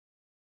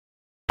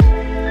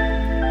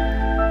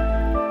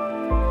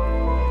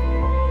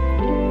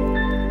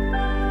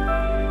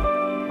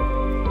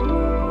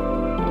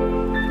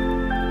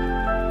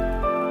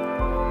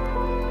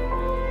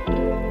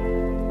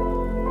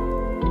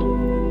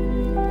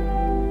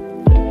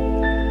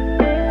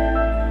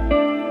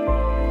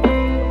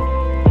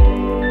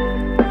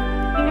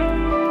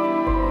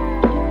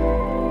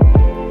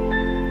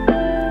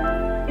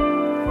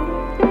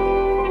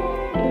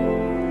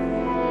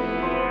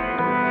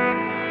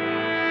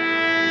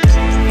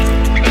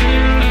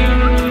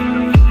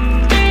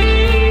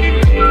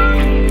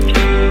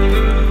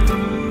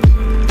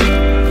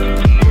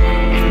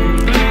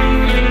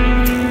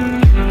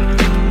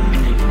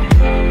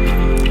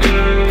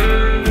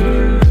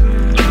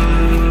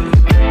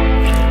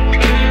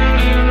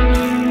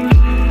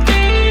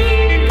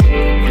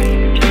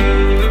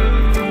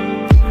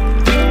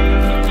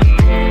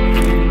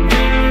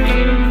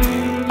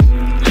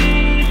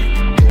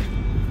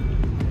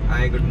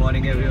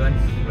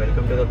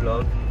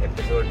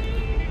Episode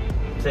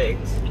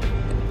 6।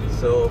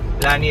 So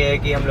plan ये है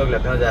कि हम लोग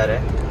लखनऊ जा रहे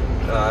हैं।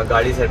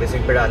 गाड़ी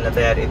सर्विसिंग पे डालना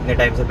था यार, इतने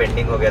टाइम से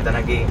पेंडिंग हो गया था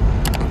ना कि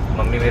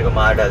मम्मी मेरे को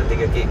मार डालती,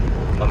 क्योंकि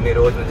मम्मी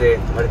रोज़ मुझे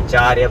हर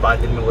 4 या 5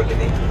 दिन में बोलती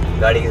थी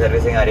गाड़ी की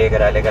सर्विसिंग आ रही है,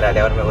 करा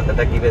ले। और मैं बोलता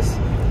था कि बस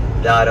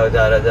जा रहा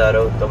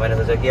हूँ। तो मैंने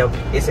सोचा कि अब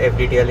इस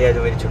FDTL या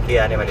जो मेरी छुट्टी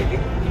आने वाली थी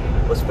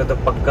उस पर तो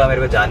पक्का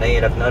मेरे को जाना ही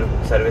है लखनऊ,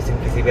 और सर्विसिंग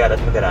किसी भी हालत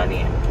में करानी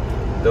है।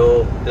 तो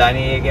प्लान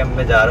ये है कि अब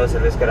मैं जा रहा हूँ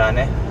सर्विस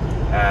कराने।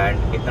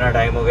 एंड इतना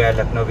टाइम हो गया है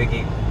लखनऊ भी कि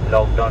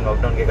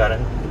लॉकडाउन के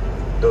कारण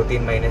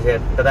 2-3 महीने से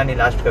पता नहीं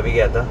लास्ट कभी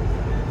गया था,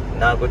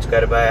 ना कुछ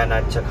कर पाया, ना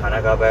अच्छा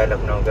खाना खा पाया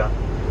लखनऊ का।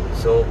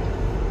 सो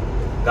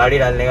गाड़ी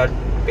डालने का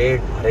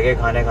पेट भर के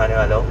खाने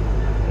वाला हूँ।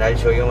 I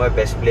show you my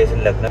best place in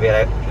Lucknow where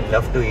I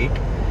love to eat.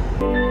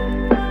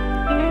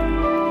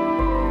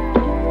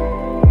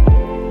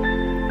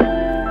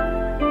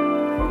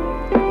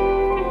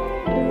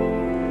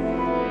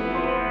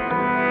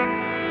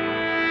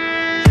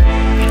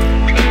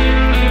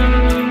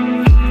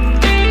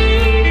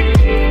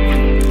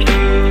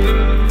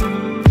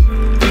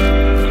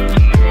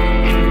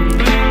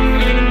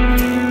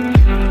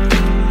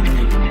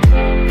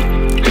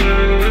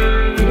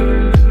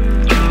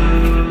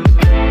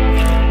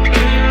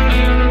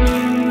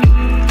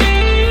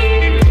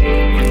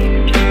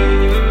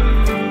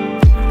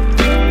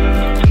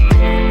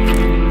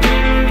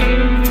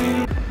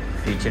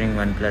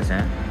 OnePlus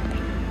है।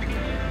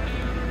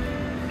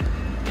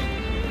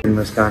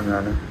 मुस्कान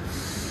गाना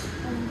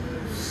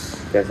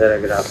कैसा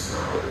लग रहा आपको?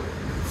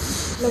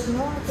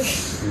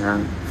 हाँ,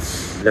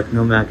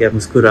 लखनऊ में आके आप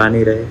मुस्कुरा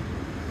नहीं रहे।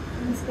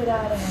 मुस्कुरा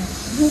रहे हैं,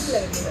 भूख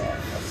लग रही है।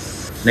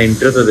 नहीं,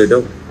 इंट्रो तो दे दो।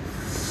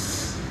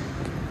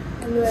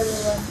 Hello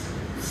everyone.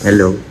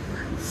 हेलो।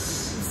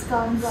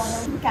 मुस्कान गाना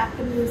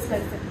कैप्टन यूज कर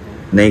सकते हैं?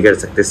 नहीं कर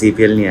सकते,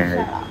 CPL नहीं आया है।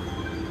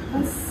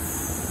 बस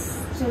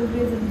चल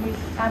रही जिंदगी।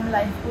 I am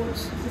life coach.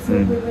 कोई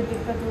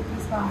दिक्कत हो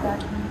please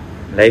contact me.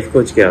 Life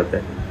coach क्या होता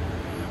है?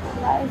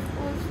 Life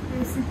coach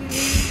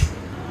basically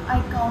I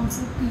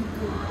counsel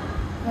people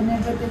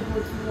whenever they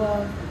go through a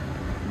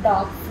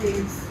dark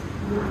phase,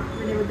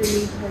 whenever they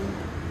need help,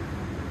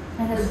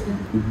 I help them.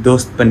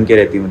 दोस्त बन के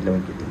रहती मतलब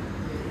उनकी? तो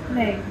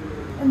नहीं,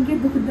 उनके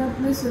दुख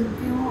दर्द में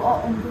सुनती हूँ और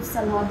उनको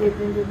सलाह देती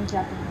हूँ जो मैं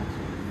क्या करना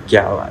चाहिए।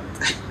 क्या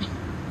बात है।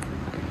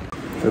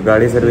 तो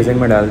गाड़ी सर्विसिंग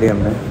में डाल दी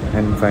हमने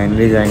एंड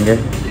फाइनली जाएंगे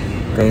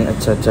कहीं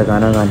अच्छा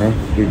खाना खाने।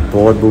 कि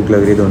बहुत भूख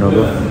लग रही दोनों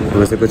को,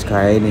 वैसे कुछ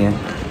खाया ही नहीं है।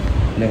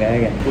 लगाया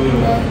क्या?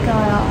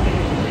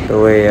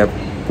 तो वही अब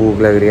भूख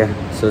लग रही है।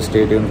 So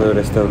stay tuned for the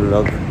rest of the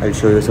vlog. I will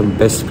show you some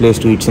best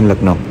place to eat in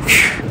Lucknow.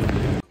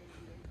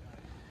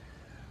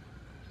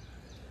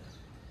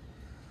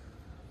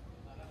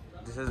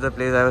 This is the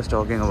place I was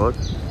talking about.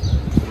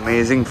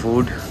 Amazing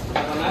food.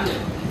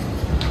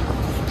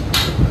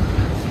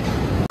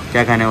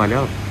 क्या खाने वाले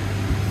हो आप?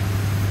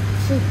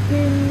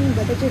 Chicken,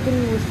 butter chicken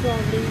most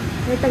probably.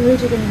 मैं तंगड़ी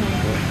chicken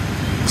खाऊंगा।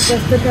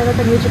 Just ज़्यादा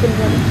तंगड़ी chicken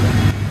खाऊंगा।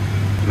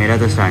 मेरा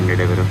तो स्टैंडर्ड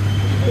है ब्रो।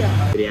 क्या?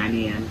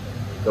 बिरयानी एंड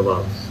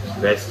कबाब्स,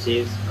 बेस्ट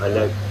चीज़,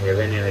 अलग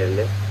हेवन है मेरे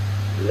लिए।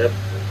 मतलब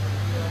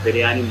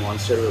बिरयानी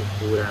मॉन्स्टर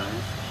पूरा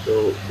है। तो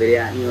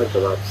बिरयानी और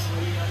कबाब्स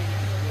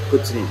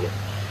कुछ नहीं किया।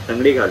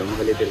 तंगड़ी खा लूँगा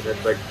भले तेरे साथ,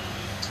 बट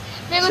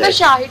मेरे को तो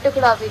शाही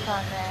टुकड़ा भी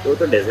खाना है।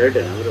 तो डेजर्ट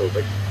है ना ब्रो,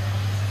 बट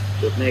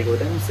तो अपना एक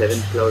होता है ना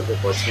 7th क्लाउड पे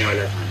पहुँचने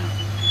वाला खाना।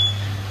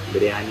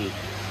 Biryani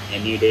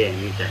any day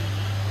any time.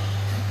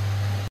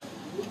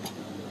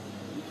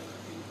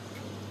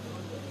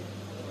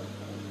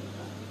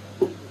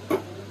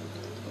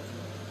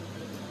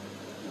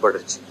 Butter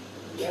chicken.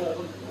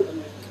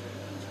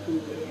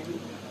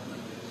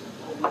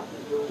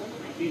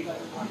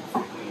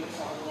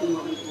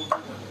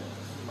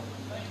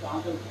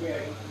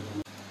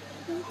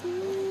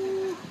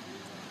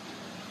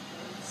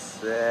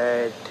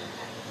 Set.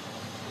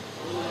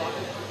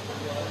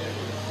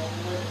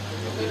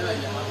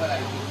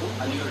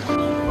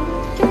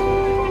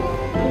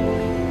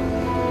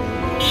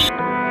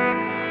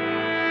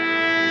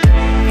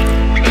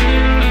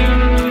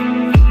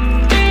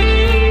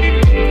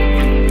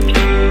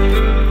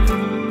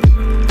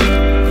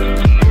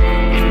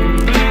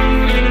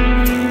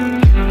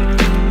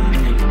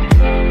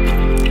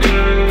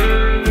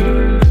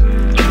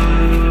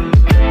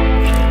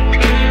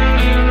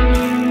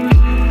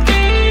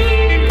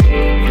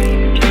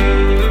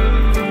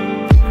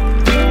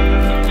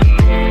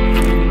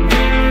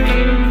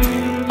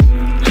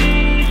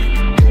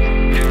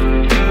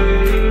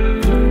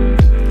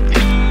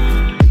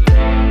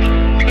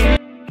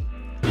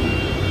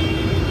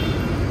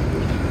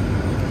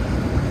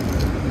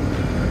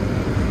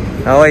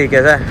 हाँ भाई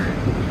कैसा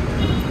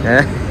है?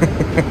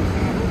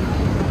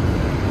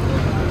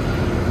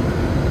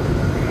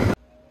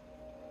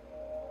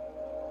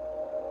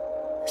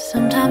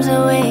 Sometimes I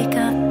wake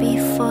up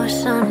before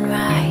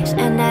sunrise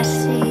and I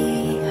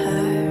see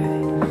her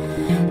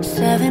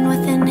 7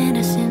 with an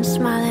innocent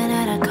smiling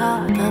at a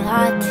cup of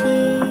hot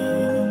tea,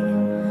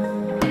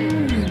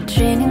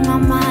 training my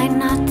mind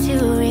not to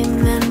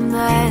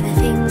remember the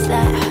things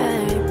that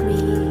hurt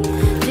me.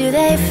 Do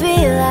they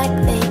feel like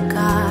they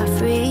got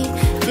free?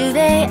 Do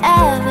they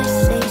ever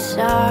say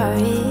sorry?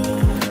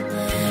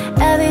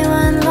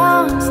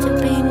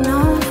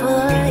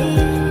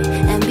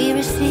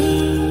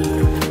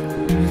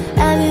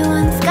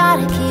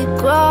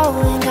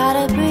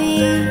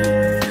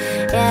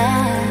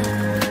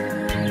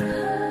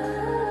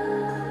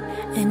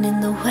 And in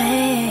the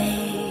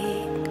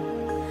wake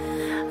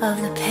of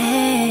the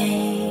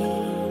pain,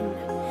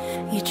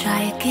 you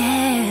try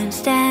again,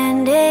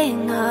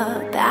 standing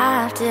up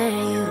after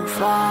you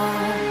fall.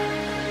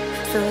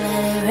 So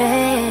let it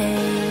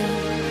rain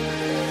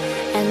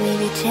and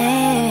leave your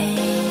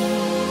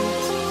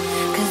chains,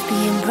 'cause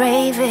being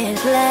brave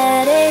is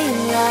letting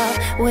up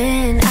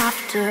win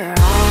after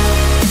all.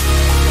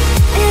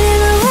 And in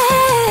the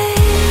wake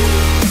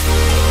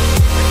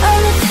of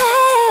the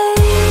pain,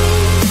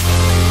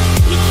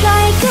 you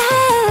try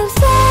again,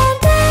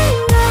 standing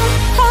up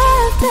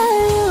after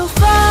you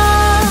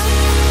fall.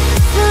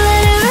 So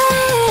let it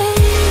rain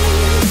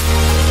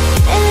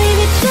and leave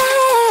your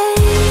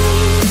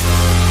chains,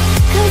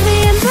 'cause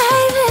being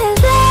brave is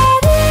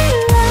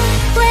letting up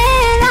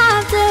win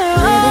after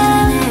all. Live in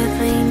an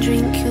airplane,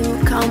 drink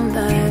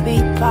cucumber, be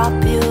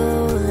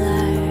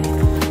popular.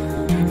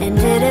 And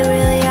did it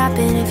really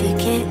happen if you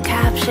can't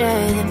capture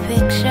the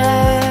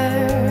picture?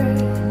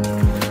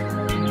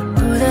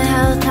 Who the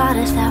hell taught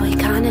us that we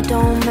kinda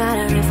don't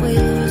matter if we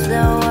lose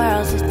the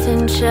world's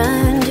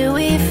attention? Do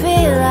we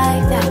feel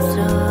like that's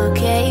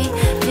okay?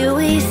 Do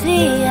we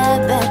see a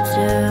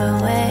better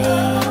way?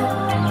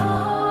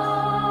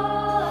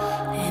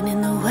 And in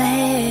the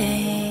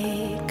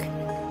wake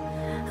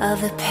of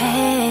the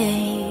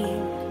pain,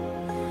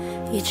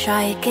 you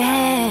try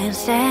again,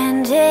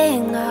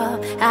 standing up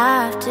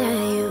after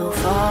you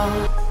fall.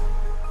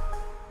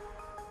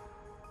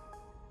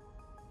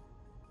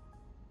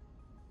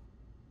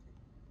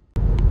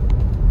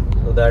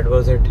 So that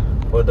was it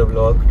for the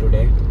vlog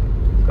today.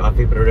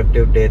 काफ़ी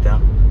productive day था.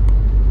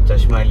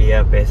 चश्मा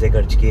लिया, पैसे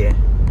खर्च किए,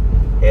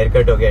 hair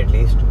cut हो गया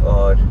at least,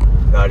 और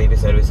गाड़ी भी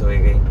सर्विस हो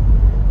गई.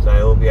 So I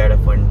hope you had a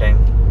fun time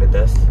with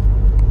us,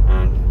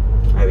 and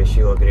I wish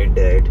you a great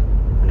day ahead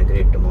and a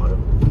great tomorrow.